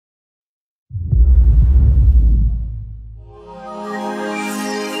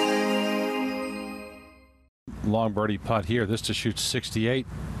long birdie putt here. This to shoot 68.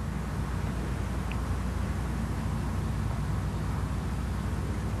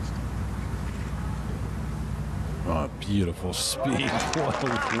 Oh, beautiful speed.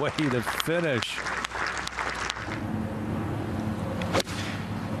 What a way to finish.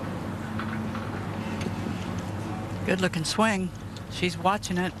 Good looking swing. She's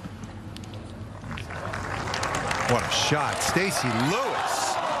watching it. What a shot. Stacy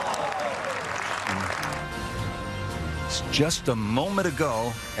Lewis. It's just a moment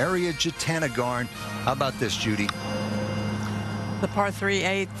ago. Area Jatanagarn. How about this, Judy? The par 3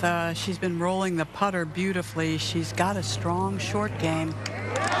 8th, she's been rolling the putter beautifully. She's got a strong short game.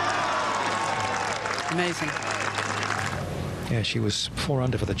 Amazing. Yeah, she was 4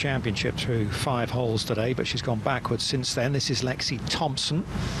 under for the championship through 5 holes today, but she's gone backwards since then. This is Lexi Thompson,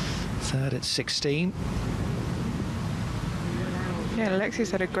 third at 16. Yeah,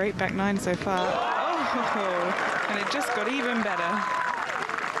 Lexi's had a great back 9 so far. Oh, and it just got even better.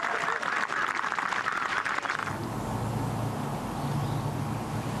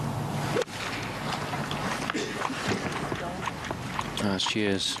 Last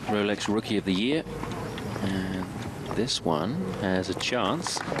year's Rolex Rookie of the Year, and this one has a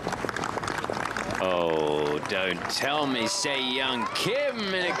chance. Oh, don't tell me, say young Kim,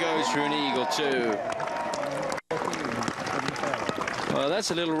 and it goes for an eagle too. Well,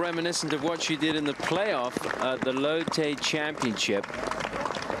 that's a little reminiscent of what she did in the playoff at the Lotte Championship.